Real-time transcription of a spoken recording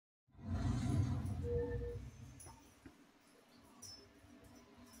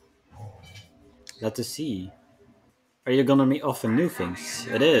Let us see. Are you gonna be offer new things?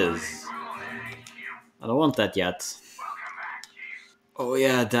 It is. I don't want that yet. Oh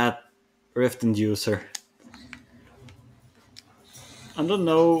yeah, that Rift Inducer. I don't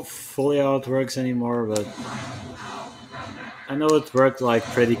know fully how it works anymore, but I know it worked like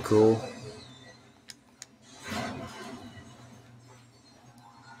pretty cool.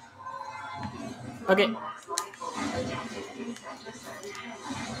 Okay.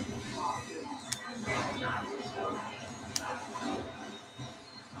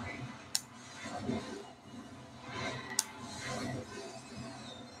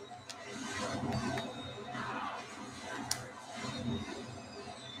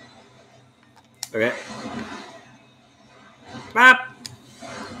 Okay. Bap!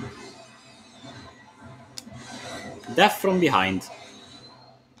 Death from behind.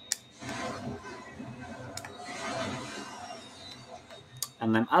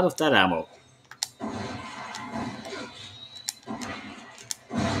 And I'm out of that ammo.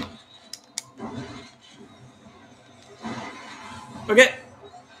 Okay.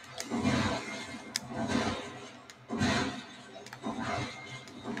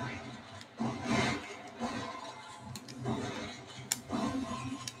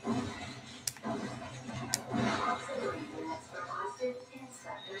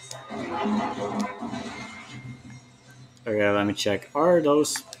 Okay, let me check. Are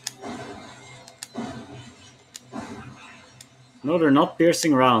those... No, they're not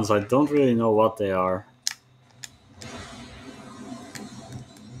piercing rounds. I don't really know what they are.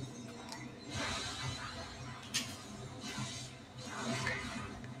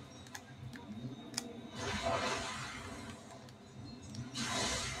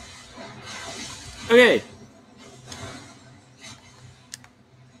 Okay.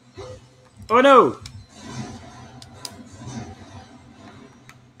 Oh no!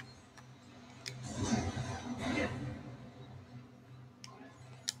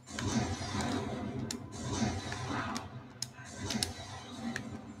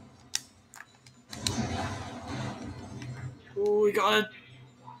 Oh, we got it!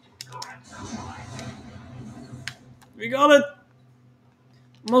 We got it!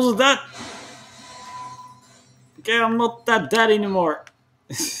 Most of that! Okay, I'm not that dead anymore.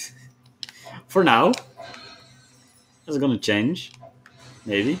 For now. That's gonna change.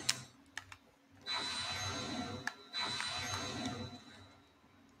 Maybe.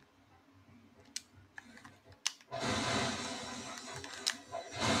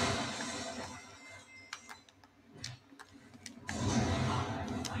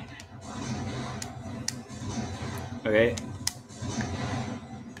 Okay.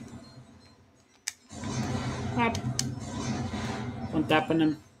 Tap. One tap on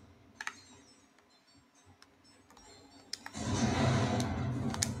him.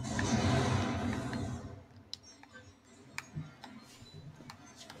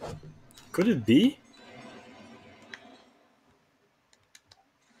 Could it be?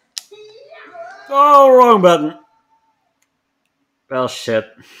 Oh, wrong button. Well, shit.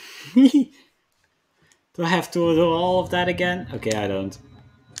 Do I have to do all of that again? Okay, I don't.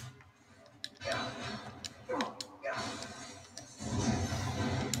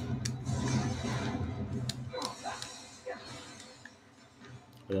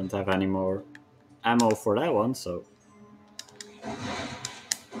 I don't have any more ammo for that one, so...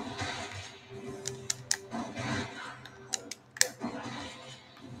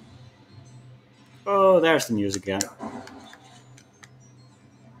 Oh, there's the music again.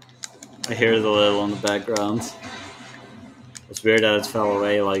 I hear it a little in the background. It's weird that it fell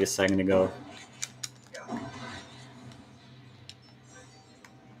away like a second ago.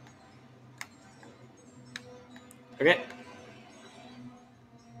 Okay.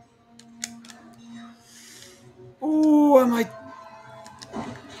 Ooh, I might...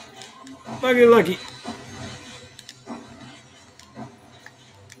 Lucky, lucky.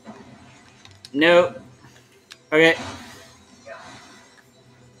 No. Okay.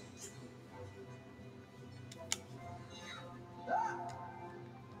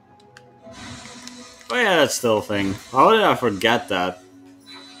 Oh yeah, that's still a thing. How did I forget that?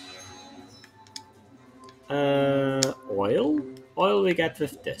 Oil? Oil we get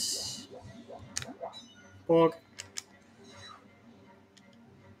with this. Pork.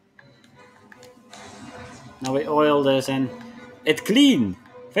 Now we oil this and it's clean.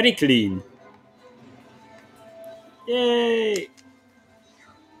 Very clean. Yay!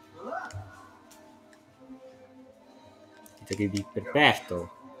 Devi be prepared.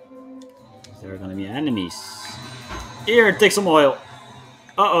 There are gonna be enemies. Here, take some oil.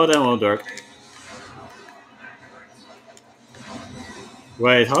 Uh oh, that won't work.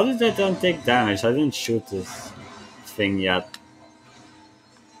 Wait, how did that then take damage? I didn't shoot this thing yet.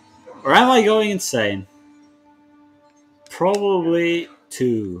 Or am I going insane? Probably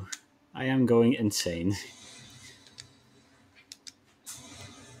 2. I am going insane.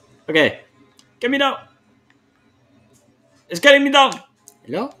 Okay, get me down! It's getting me down!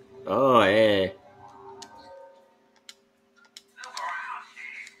 Hello? Oh, hey.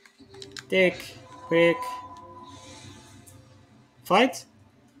 Tick, quick. Fight?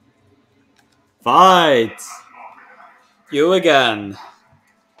 Fight! You again.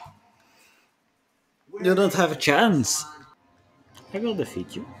 You don't have a chance. I will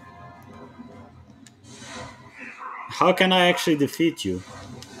defeat you. How can I actually defeat you?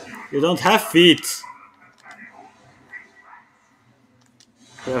 You don't have feet.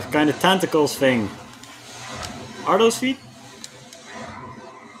 You have kind of tentacles thing. Are those feet?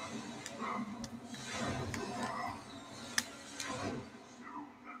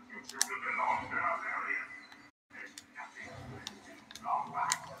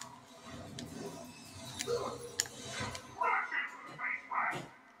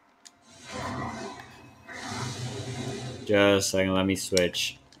 Just a second, let me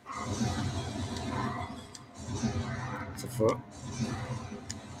switch. So for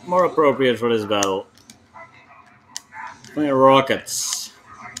more appropriate for this battle. My rockets.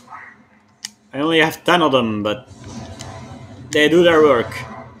 I only have 10 of them, but they do their work.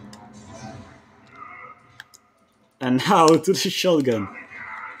 And now to the shotgun.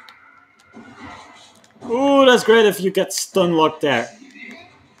 Ooh, that's great if you get stun locked there.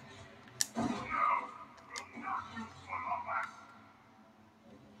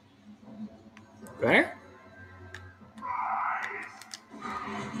 Where?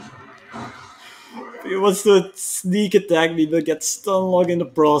 He wants to sneak attack me but get stun locked in the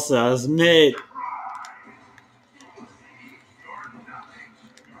process, mate.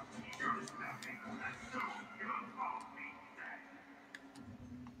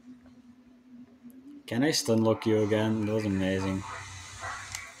 Can I stun lock you again? That was amazing.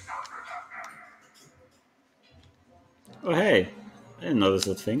 Oh hey, I didn't notice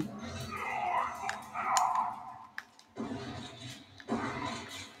that thing.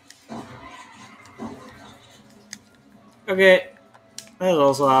 Okay, that's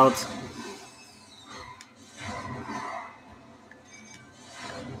also out.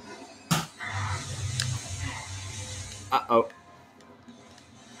 Uh-oh.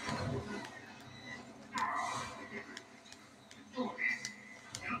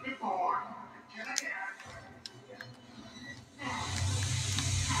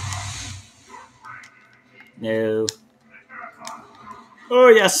 No. Oh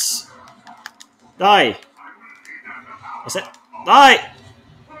yes! Die! I said, die!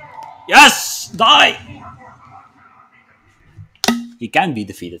 Yes! Die! He can be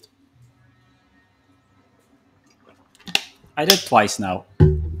defeated. I did twice now.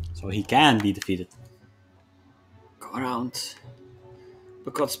 So he can be defeated. Go around.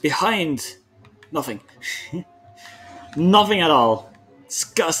 Look what's behind. Nothing. Nothing at all.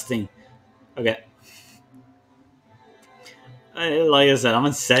 Disgusting. Okay. Like I said, I'm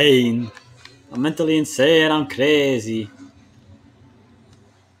insane. I'm mentally insane. I'm crazy.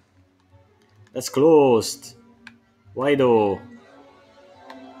 That's closed. Why though?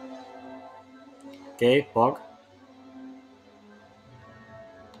 Okay, Pog.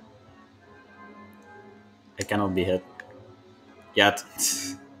 I cannot be hit. Yet.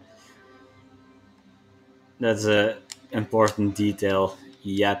 That's a important detail.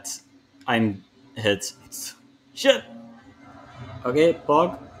 Yet. I'm hit. Shit! Okay,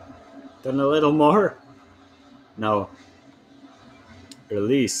 Pog. Turn a little more. No.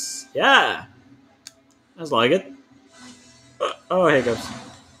 Release. Yeah! That's like it. Oh, hiccups.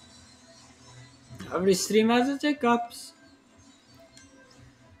 Every stream has its hiccups.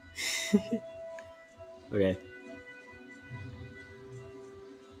 Okay.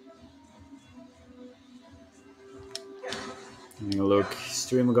 Having a look.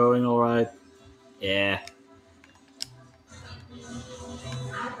 Stream going alright? Yeah.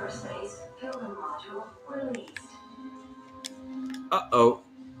 Uh-oh.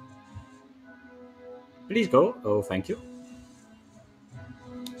 Please go. Oh, thank you.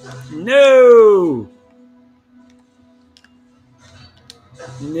 No!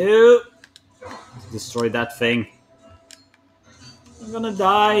 No! Destroy that thing. I'm gonna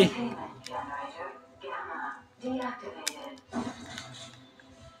die.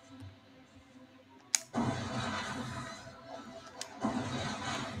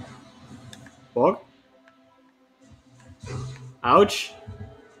 Bog? Ouch.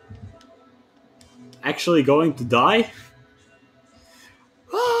 Actually going to die?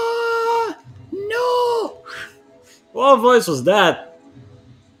 What voice was that?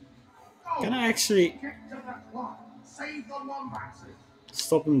 Can I actually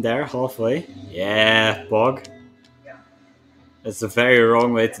stop him there halfway? Yeah, Pog. That's a very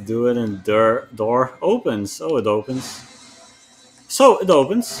wrong way to do it, and the door opens. Oh, it opens. So, it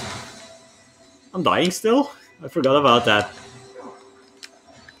opens. I'm dying still? I forgot about that.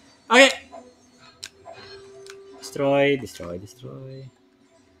 Okay. Destroy, destroy, destroy.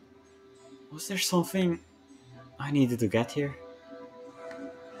 Was there something I needed to get here?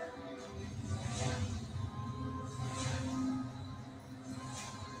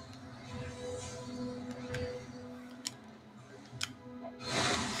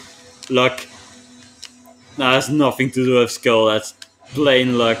 Luck. That has nothing to do with skill, that's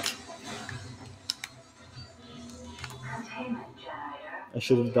plain luck. I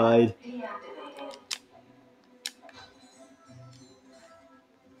should have died.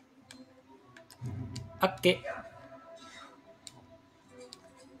 Okay.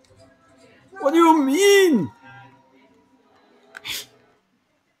 What do you mean?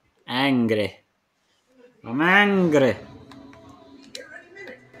 Angry. I'm angry.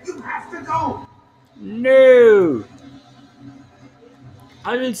 You have to go. No.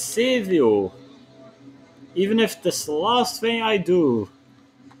 I will save you. Even if this last thing I do.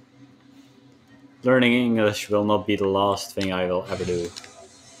 Learning English will not be the last thing I will ever do.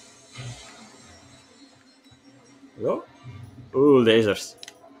 Hello? Ooh, lasers.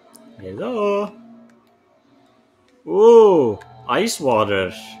 Hello? Ooh, ice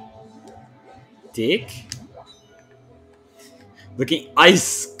water. Take. Looking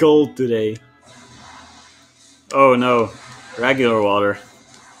ice cold today. Oh no, regular water.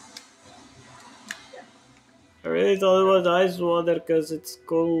 I really thought it was ice water because it's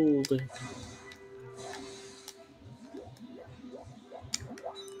cold.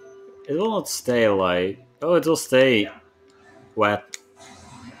 It will not stay like... Oh, it will stay wet.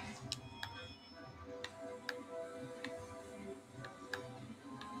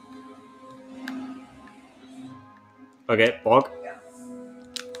 Okay, Pog.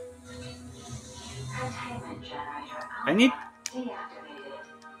 I need...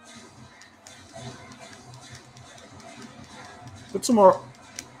 Put some more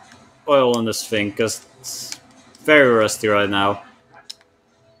oil on this thing, because it's very rusty right now.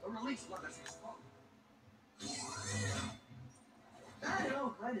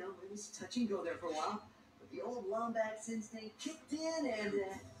 I know. It was touch and go there for a while. But the old Lombax instinct kicked in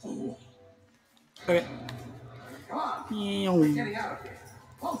and... Okay. Come on, we're getting out of here.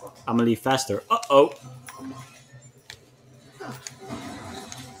 I'm gonna leave faster. Uh-oh.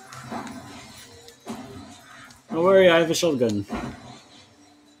 Don't worry, I have a shotgun.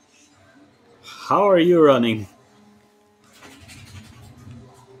 How are you running?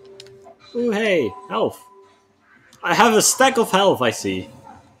 Ooh, hey, health. I have a stack of health, I see.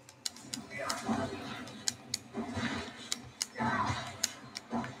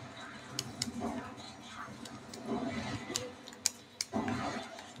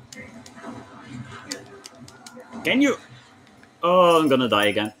 Can you? Oh, I'm gonna die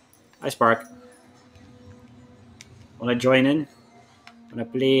again. Hi, Spark. Wanna join in? Wanna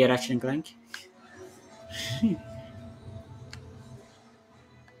play Ratchet and Clank?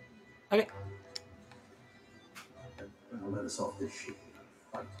 Okay. Let us off this shit.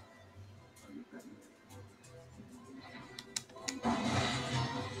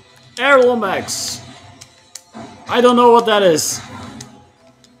 Air Lombax! I don't know what that is.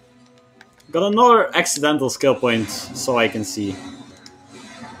 Got another accidental skill point so I can see.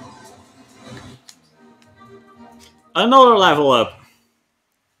 Another level up.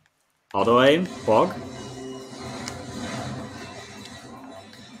 Auto aim, Pog.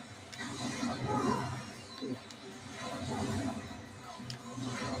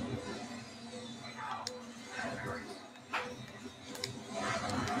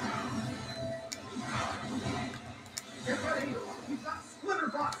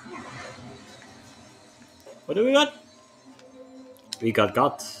 What do we got? We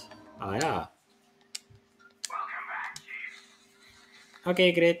got. Ah, yeah.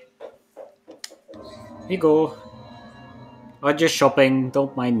 Okay, great. We go. Or just shopping,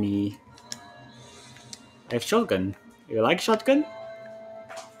 don't mind me. I have shotgun. You like shotgun?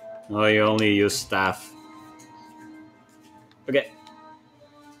 No, you only use staff. Okay.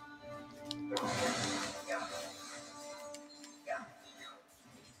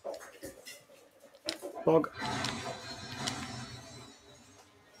 Pog.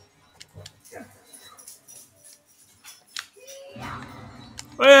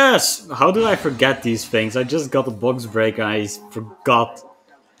 Oh yes! How did I forget these things? I just got a box break and I forgot.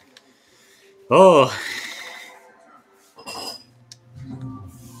 Oh.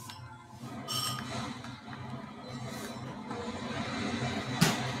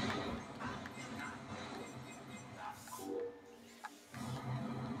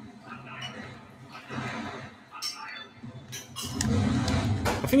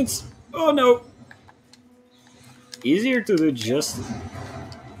 think it's... Oh no! Easier to do just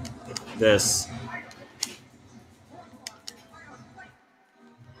this.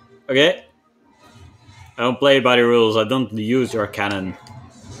 Okay. I don't play by the rules. I don't use your cannon.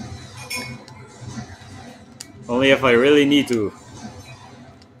 Only if I really need to.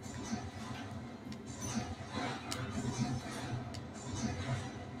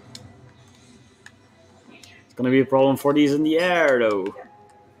 It's gonna be a problem for these in the air, though.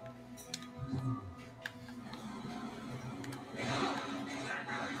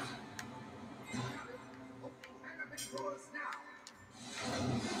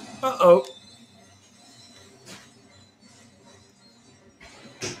 Uh-oh.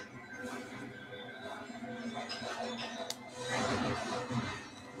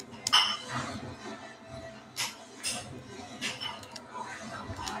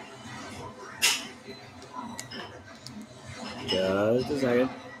 Just a second.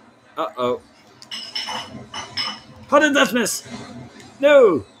 Uh-oh. How did that miss?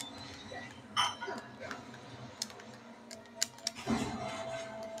 No!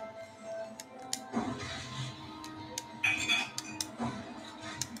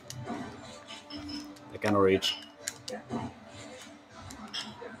 I cannot reach.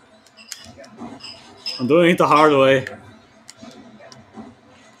 I'm doing it the hard way.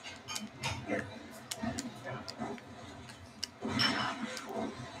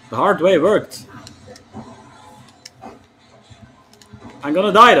 The hard way worked. I'm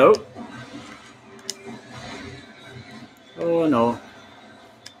gonna die though. Oh no.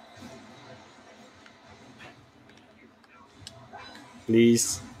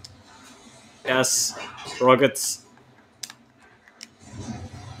 Please. Yes. Rockets.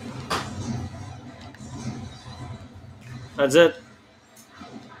 That's it.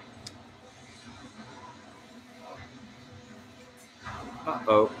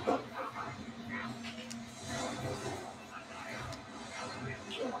 Uh-oh.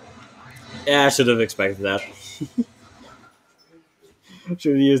 Yeah, I should have expected that.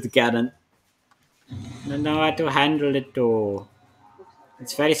 Should have used the cannon. I don't know how to handle it though.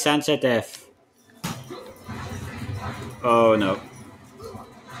 It's very sensitive. Oh no.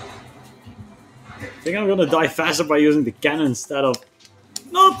 I think I'm gonna die faster by using the cannon instead of...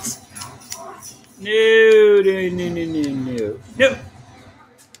 Not! No, no, no, no, no, no. No!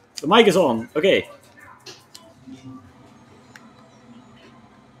 The mic is on. Okay.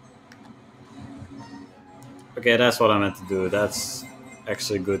 Okay, that's what I meant to do. That's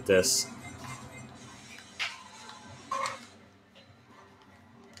actually good, this.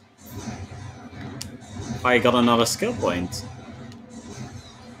 I got another skill point.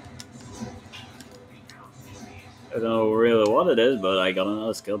 I don't know really what it is, but I got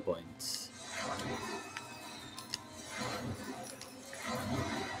another skill point.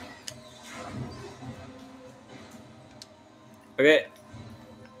 Okay.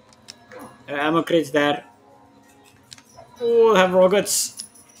 Ammo crates there. Oh, I have rockets.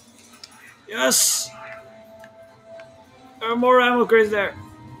 Yes! There are more ammo crates there.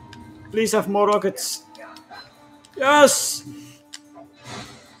 Please have more rockets. Yes!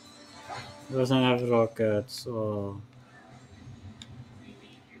 Doesn't have rockets. Oh.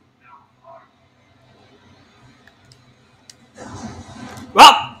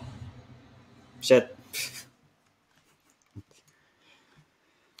 Well! Shit.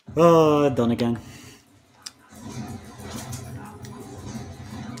 Oh, done again.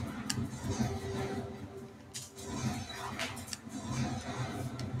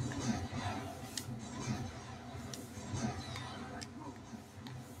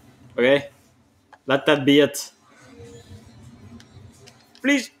 Okay. Let that be it.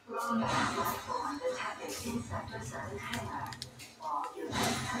 Please.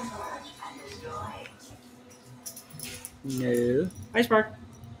 No. Hi, Spark.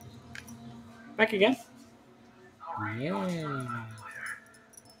 Back again. Yeah.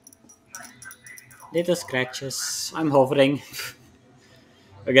 Little scratches. I'm hovering.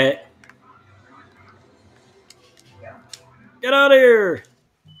 Okay. Get out of here.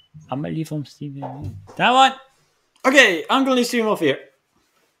 I'm gonna leave from streaming. That one. Okay, I'm gonna stream off here.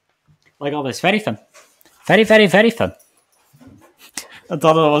 Like always, very fun. Very, very, very fun. I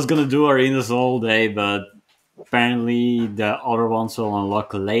thought I was gonna do arenas all day, but apparently the other ones will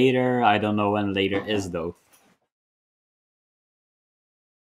unlock later. I don't know when later is though.